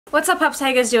What's up, pups? How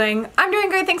you guys doing? I'm doing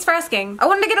great, thanks for asking. I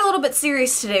wanted to get a little bit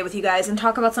serious today with you guys and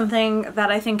talk about something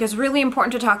that I think is really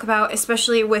important to talk about,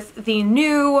 especially with the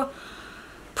new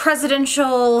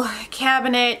presidential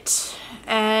cabinet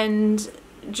and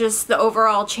just the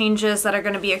overall changes that are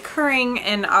going to be occurring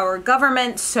in our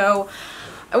government. So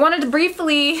I wanted to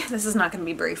briefly, this is not going to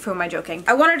be brief, who am I joking?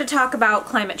 I wanted to talk about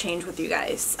climate change with you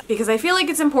guys because I feel like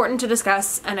it's important to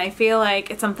discuss, and I feel like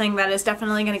it's something that is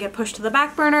definitely going to get pushed to the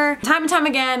back burner. Time and time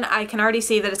again, I can already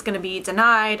see that it's going to be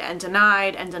denied and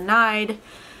denied and denied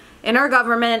in our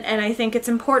government, and I think it's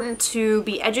important to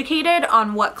be educated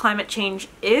on what climate change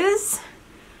is,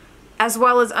 as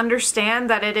well as understand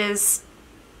that it is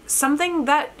something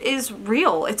that is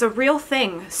real. It's a real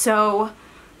thing. So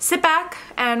sit back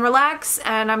and relax,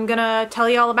 and I'm gonna tell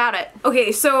you all about it.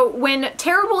 Okay, so when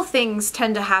terrible things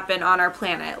tend to happen on our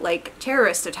planet, like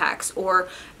terrorist attacks or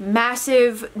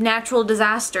massive natural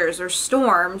disasters or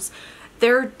storms,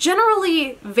 they're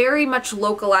generally very much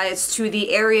localized to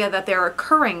the area that they're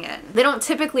occurring in. They don't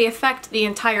typically affect the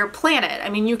entire planet. I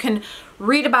mean, you can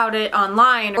read about it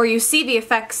online or you see the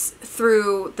effects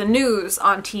through the news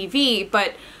on TV,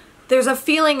 but there's a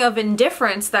feeling of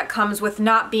indifference that comes with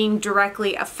not being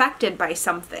directly affected by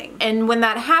something. And when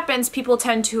that happens, people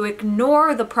tend to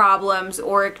ignore the problems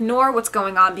or ignore what's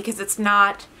going on because it's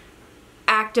not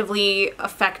actively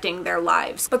affecting their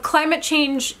lives. But climate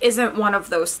change isn't one of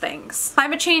those things.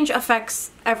 Climate change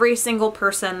affects every single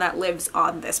person that lives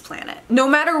on this planet. No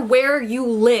matter where you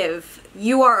live,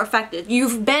 you are affected.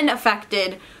 You've been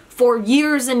affected for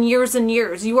years and years and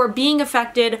years. You are being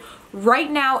affected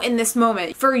right now in this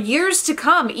moment. For years to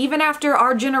come, even after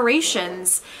our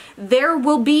generations, there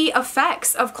will be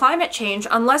effects of climate change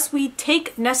unless we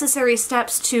take necessary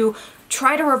steps to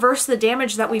try to reverse the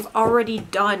damage that we've already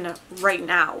done right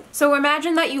now. So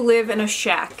imagine that you live in a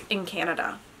shack in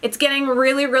Canada. It's getting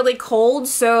really, really cold,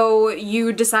 so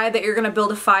you decide that you're gonna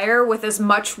build a fire with as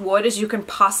much wood as you can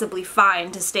possibly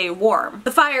find to stay warm.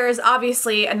 The fire is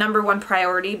obviously a #1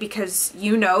 priority because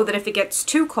you know that if it gets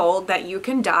too cold that you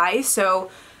can die, so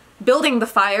building the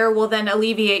fire will then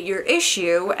alleviate your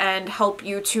issue and help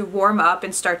you to warm up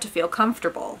and start to feel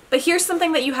comfortable. But here's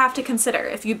something that you have to consider.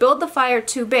 If you build the fire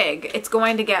too big, it's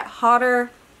going to get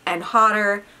hotter and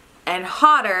hotter and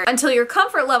hotter until your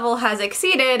comfort level has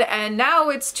exceeded and now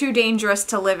it's too dangerous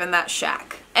to live in that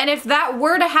shack. And if that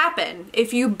were to happen,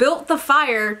 if you built the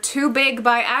fire too big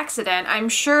by accident, I'm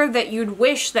sure that you'd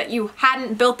wish that you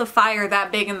hadn't built the fire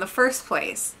that big in the first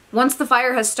place. Once the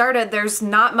fire has started, there's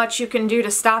not much you can do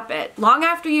to stop it. Long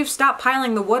after you've stopped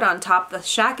piling the wood on top, the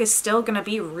shack is still gonna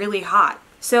be really hot.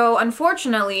 So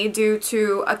unfortunately, due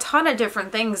to a ton of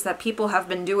different things that people have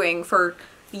been doing for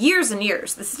years and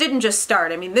years. This didn't just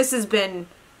start. I mean, this has been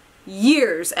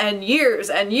years and years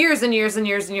and years and years and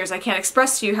years and years. I can't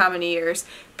express to you how many years.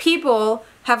 People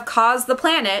have caused the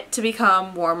planet to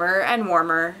become warmer and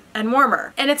warmer and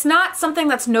warmer. And it's not something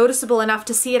that's noticeable enough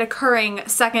to see it occurring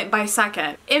second by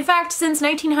second. In fact, since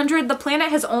 1900, the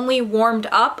planet has only warmed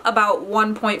up about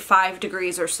 1.5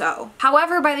 degrees or so.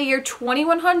 However, by the year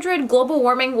 2100, global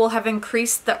warming will have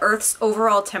increased the Earth's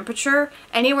overall temperature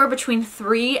anywhere between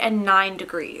 3 and 9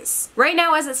 degrees. Right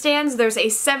now, as it stands, there's a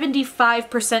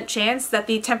 75% chance that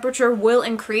the temperature will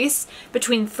increase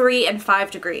between 3 and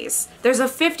 5 degrees. There's a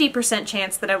 50%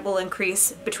 chance that it will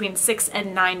increase between 6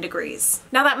 and 9 degrees.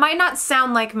 Now that might not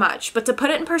sound like much, but to put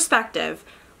it in perspective,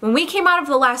 when we came out of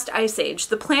the last ice age,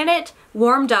 the planet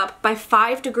warmed up by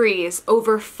 5 degrees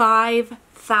over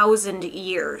 5,000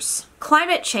 years.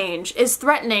 Climate change is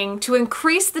threatening to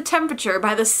increase the temperature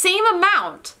by the same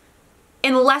amount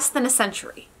in less than a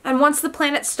century. And once the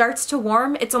planet starts to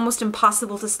warm, it's almost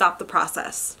impossible to stop the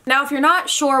process. Now, if you're not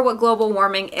sure what global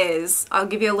warming is, I'll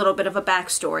give you a little bit of a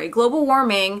backstory. Global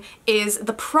warming is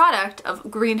the product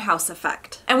of greenhouse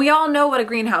effect. And we all know what a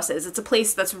greenhouse is. It's a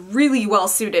place that's really well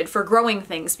suited for growing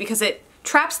things because it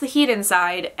traps the heat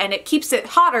inside and it keeps it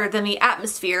hotter than the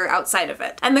atmosphere outside of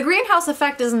it. And the greenhouse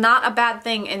effect is not a bad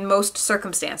thing in most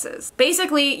circumstances.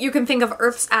 Basically, you can think of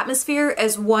Earth's atmosphere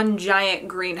as one giant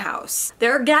greenhouse.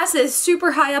 There are gases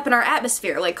super high up in our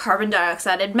atmosphere, like carbon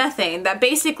dioxide and methane, that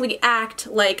basically act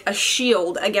like a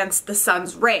shield against the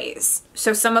sun's rays.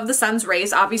 So some of the sun's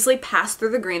rays obviously pass through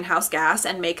the greenhouse gas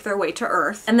and make their way to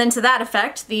Earth. And then to that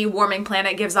effect, the warming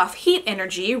planet gives off heat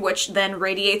energy, which then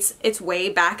radiates its way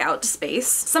back out to space.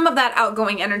 Some of that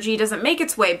outgoing energy doesn't make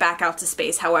its way back out to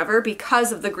space, however,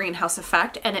 because of the greenhouse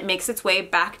effect, and it makes its way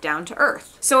back down to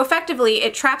Earth. So effectively,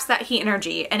 it traps that heat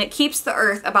energy, and it keeps the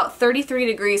Earth about 33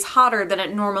 degrees hotter than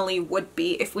it normally would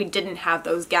be if we didn't have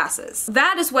those gases.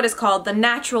 That is what is called the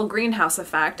natural greenhouse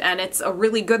effect, and it's a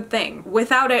really good thing.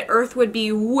 Without it, Earth would would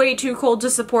be way too cold to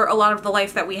support a lot of the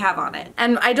life that we have on it.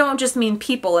 And I don't just mean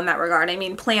people in that regard, I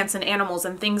mean plants and animals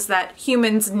and things that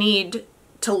humans need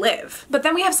to live. But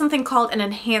then we have something called an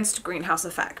enhanced greenhouse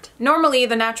effect. Normally,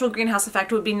 the natural greenhouse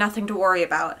effect would be nothing to worry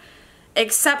about,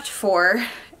 except for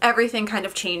everything kind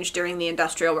of changed during the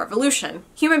Industrial Revolution.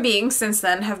 Human beings since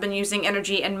then have been using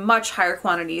energy in much higher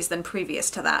quantities than previous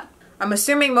to that. I'm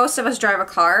assuming most of us drive a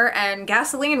car, and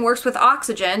gasoline works with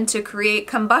oxygen to create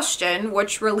combustion,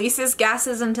 which releases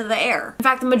gases into the air. In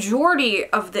fact, the majority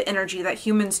of the energy that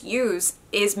humans use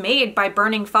is made by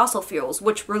burning fossil fuels,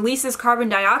 which releases carbon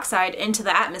dioxide into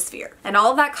the atmosphere. And all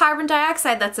of that carbon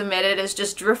dioxide that's emitted is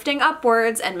just drifting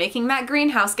upwards and making that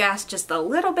greenhouse gas just a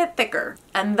little bit thicker.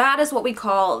 And that is what we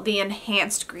call the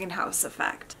enhanced greenhouse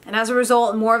effect. And as a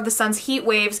result, more of the sun's heat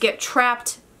waves get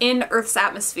trapped in Earth's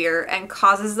atmosphere and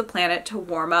causes the planet to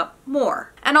warm up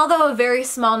more. And although a very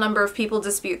small number of people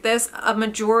dispute this, a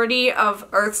majority of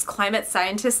Earth's climate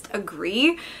scientists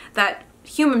agree that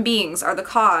human beings are the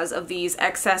cause of these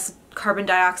excess carbon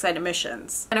dioxide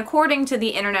emissions. And according to the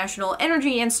International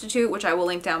Energy Institute, which I will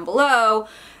link down below,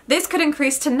 this could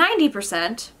increase to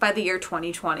 90% by the year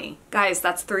 2020. Guys,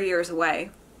 that's 3 years away.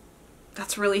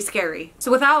 That's really scary.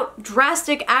 So without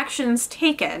drastic actions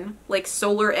taken, like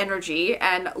solar energy,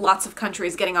 and lots of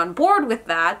countries getting on board with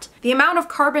that, the amount of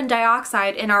carbon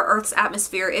dioxide in our Earth's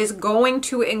atmosphere is going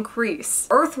to increase.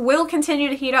 Earth will continue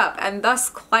to heat up, and thus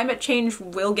climate change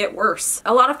will get worse.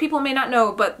 A lot of people may not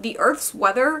know, but the Earth's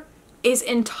weather is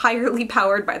entirely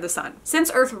powered by the sun.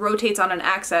 Since Earth rotates on an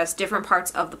axis, different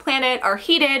parts of the planet are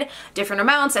heated different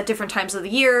amounts at different times of the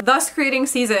year, thus creating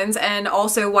seasons, and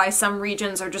also why some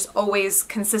regions are just always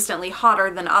consistently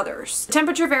hotter than others.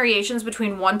 Temperature variations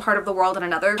between one part of the world and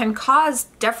another can cause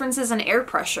differences in air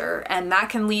pressure, and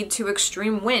that can lead to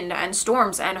extreme wind and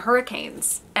storms and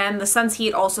hurricanes. And the sun's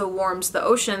heat also warms the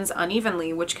oceans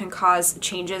unevenly, which can cause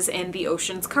changes in the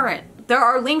ocean's current. There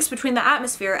are links between the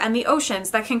atmosphere and the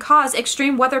oceans that can cause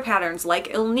extreme weather patterns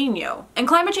like El Nino. And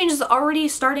climate change is already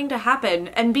starting to happen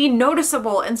and be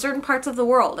noticeable in certain parts of the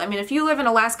world. I mean, if you live in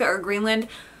Alaska or Greenland,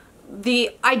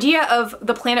 the idea of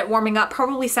the planet warming up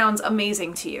probably sounds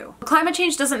amazing to you. Climate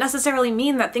change doesn't necessarily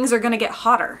mean that things are going to get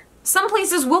hotter. Some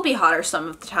places will be hotter some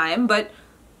of the time, but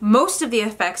most of the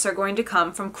effects are going to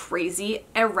come from crazy,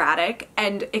 erratic,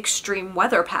 and extreme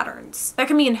weather patterns. That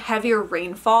can mean heavier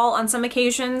rainfall on some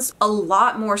occasions, a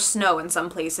lot more snow in some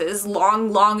places,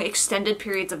 long extended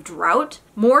periods of drought,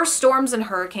 more storms and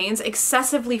hurricanes,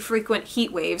 excessively frequent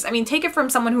heat waves. I mean, take it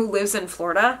from someone who lives in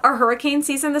Florida. Our hurricane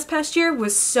season this past year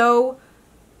was so...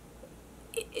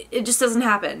 it just doesn't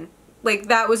happen. Like,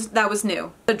 that was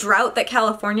new. The drought that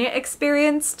California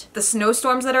experienced, the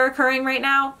snowstorms that are occurring right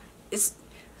now, is...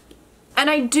 And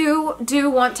I do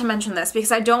want to mention this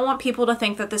because I don't want people to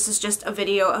think that this is just a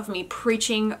video of me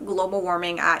preaching global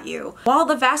warming at you. While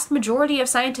the vast majority of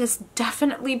scientists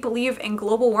definitely believe in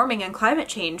global warming and climate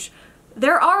change,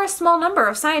 there are a small number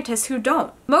of scientists who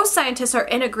don't. Most scientists are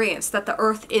in agreement that the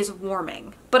Earth is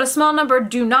warming, but a small number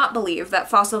do not believe that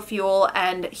fossil fuel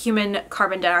and human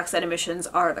carbon dioxide emissions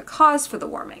are the cause for the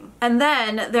warming. And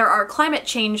then there are climate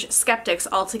change skeptics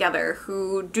altogether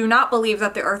who do not believe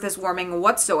that the Earth is warming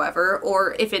whatsoever,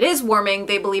 or if it is warming,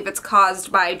 they believe it's caused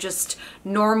by just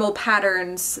normal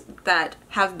patterns that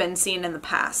have been seen in the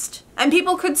past. And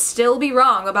people could still be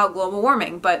wrong about global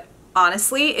warming, but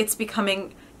honestly, it's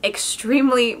becoming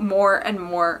extremely more and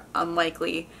more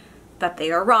unlikely that they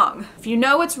are wrong. If you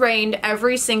know it's rained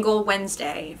every single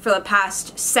Wednesday for the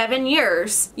past 7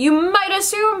 years, you might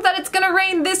assume that it's gonna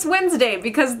rain this Wednesday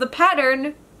because the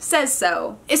pattern says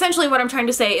so. Essentially what I'm trying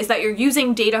to say is that you're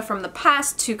using data from the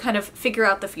past to kind of figure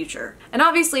out the future. And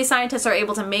obviously scientists are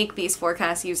able to make these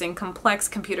forecasts using complex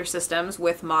computer systems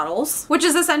with models, which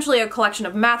is essentially a collection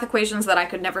of math equations that I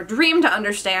could never dream to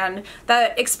understand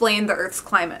that explain the Earth's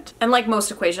climate. And like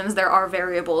most equations, there are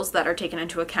variables that are taken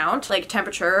into account, like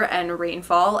temperature and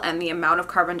rainfall and the amount of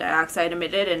carbon dioxide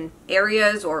emitted in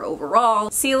areas or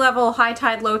overall, sea level, high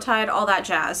tide, low tide, all that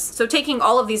jazz. So taking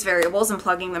all of these variables and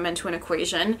plugging them into an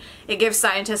equation, it gives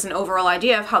scientists an overall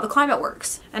idea of how the climate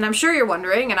works. And I'm sure you're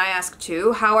wondering, and I ask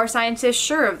too, how are scientists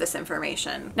sure of this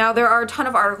information? Now, there are a ton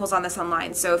of articles on this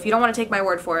online, so if you don't want to take my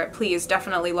word for it, please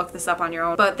definitely look this up on your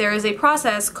own. But there is a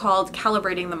process called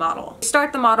calibrating the model. You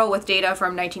start the model with data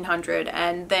from 1900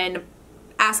 and then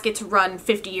ask it to run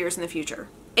 50 years in the future.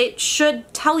 it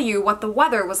should tell you what the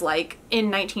weather was like in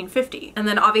 1950. And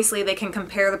then obviously they can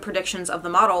compare the predictions of the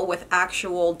model with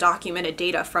actual documented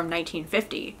data from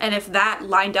 1950. And if that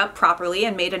lined up properly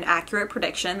and made an accurate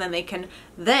prediction, then they can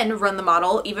then run the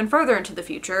model even further into the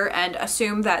future and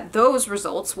assume that those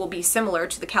results will be similar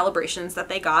to the calibrations that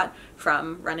they got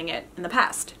from running it in the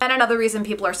past. And another reason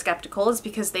people are skeptical is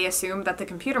because they assume that the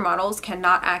computer models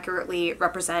cannot accurately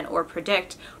represent or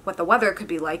predict what the weather could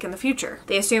be like in the future.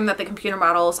 They assume that the computer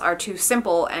models are too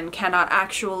simple and cannot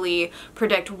actually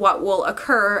predict what will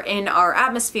occur in our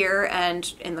atmosphere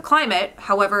and in the climate.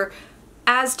 However,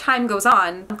 as time goes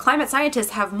on, climate scientists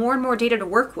have more and more data to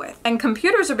work with, and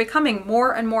computers are becoming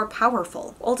more and more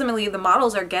powerful. Ultimately, the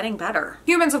models are getting better.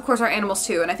 Humans, of course, are animals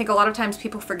too, and I think a lot of times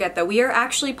people forget that we are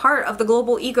actually part of the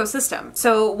global ecosystem.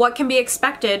 So what can be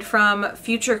expected from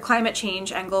future climate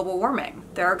change and global warming?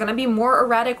 There are going to be more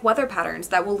erratic weather patterns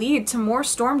that will lead to more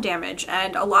storm damage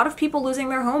and a lot of people losing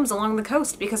their homes along the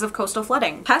coast because of coastal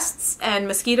flooding. Pests and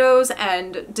mosquitoes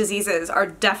and diseases are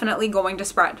definitely going to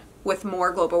spread with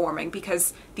more global warming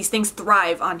because these things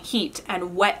thrive on heat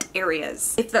and wet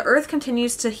areas. If the Earth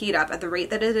continues to heat up at the rate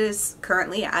that it is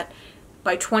currently at,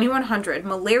 by 2100,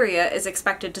 malaria is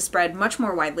expected to spread much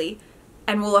more widely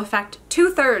and will affect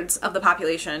 2/3 of the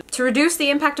population. To reduce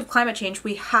the impact of climate change,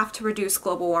 we have to reduce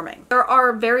global warming. There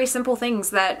are very simple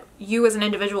things that you as an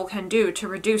individual can do to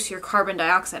reduce your carbon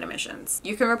dioxide emissions.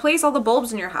 You can replace all the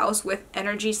bulbs in your house with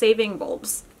energy-saving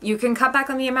bulbs. You can cut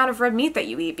back on the amount of red meat that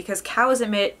you eat because cows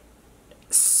emit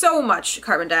so much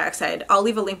carbon dioxide. I'll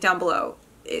leave a link down below.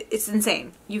 It's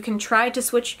insane. You can try to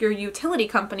switch your utility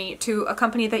company to a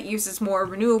company that uses more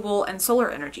renewable and solar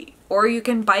energy. Or you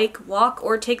can bike, walk,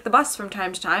 or take the bus from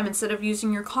time to time instead of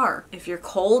using your car. If you're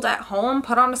cold at home,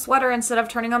 put on a sweater instead of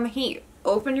turning on the heat.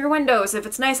 Open your windows if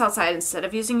it's nice outside instead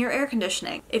of using your air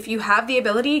conditioning. If you have the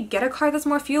ability, get a car that's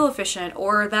more fuel efficient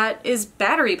or that is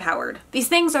battery powered. These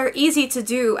things are easy to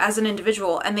do as an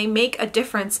individual and they make a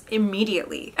difference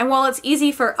immediately. And while it's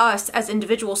easy for us as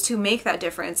individuals to make that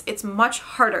difference, it's much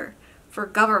harder for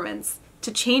governments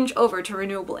to change over to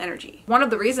renewable energy. One of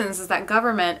the reasons is that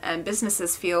government and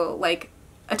businesses feel like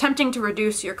attempting to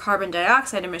reduce your carbon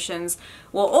dioxide emissions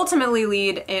will ultimately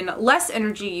lead in less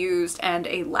energy used and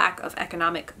a lack of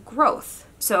economic growth.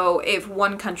 So if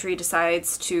one country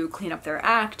decides to clean up their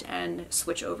act and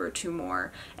switch over to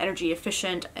more energy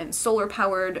efficient and solar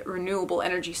powered renewable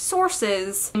energy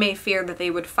sources, they may fear that they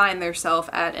would find themselves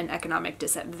at an economic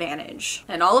disadvantage.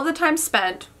 And all of the time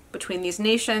spent between these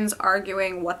nations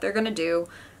arguing what they're gonna do,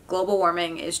 global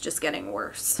warming is just getting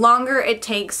worse. The longer it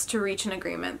takes to reach an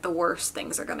agreement, the worse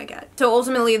things are gonna get. So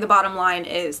ultimately, the bottom line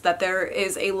is that there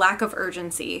is a lack of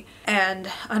urgency,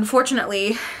 and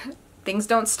unfortunately, things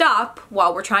don't stop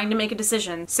while we're trying to make a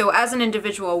decision. So as an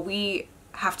individual, we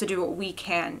have to do what we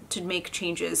can to make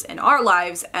changes in our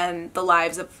lives and the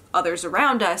lives of others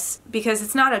around us, because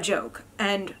it's not a joke,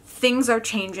 and things are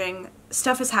changing.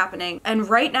 Stuff is happening, and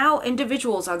right now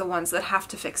individuals are the ones that have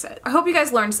to fix it. I hope you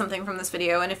guys learned something from this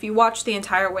video, and if you watched the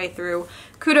entire way through,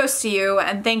 kudos to you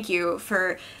and thank you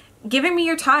for giving me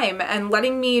your time and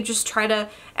letting me just try to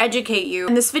educate you.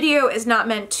 And this video is not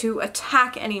meant to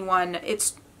attack anyone,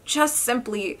 it's just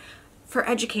simply for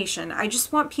education. I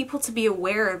just want people to be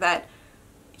aware that,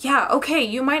 yeah, okay,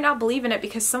 you might not believe in it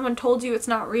because someone told you it's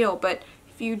not real, but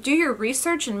if you do your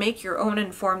research and make your own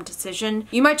informed decision,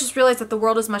 you might just realize that the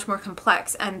world is much more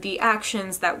complex, and the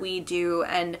actions that we do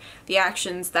and the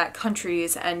actions that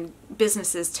countries and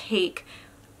businesses take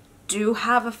do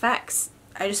have effects.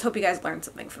 I just hope you guys learned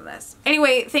something from this.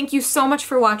 Anyway, thank you so much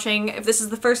for watching. If this is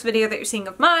the first video that you're seeing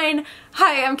of mine,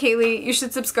 hi, I'm Kayleigh. You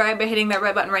should subscribe by hitting that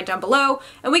red button right down below,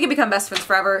 and we can become best friends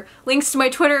forever. Links to my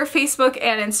Twitter, Facebook,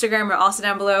 and Instagram are also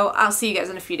down below. I'll see you guys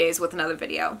in a few days with another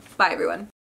video. Bye, everyone.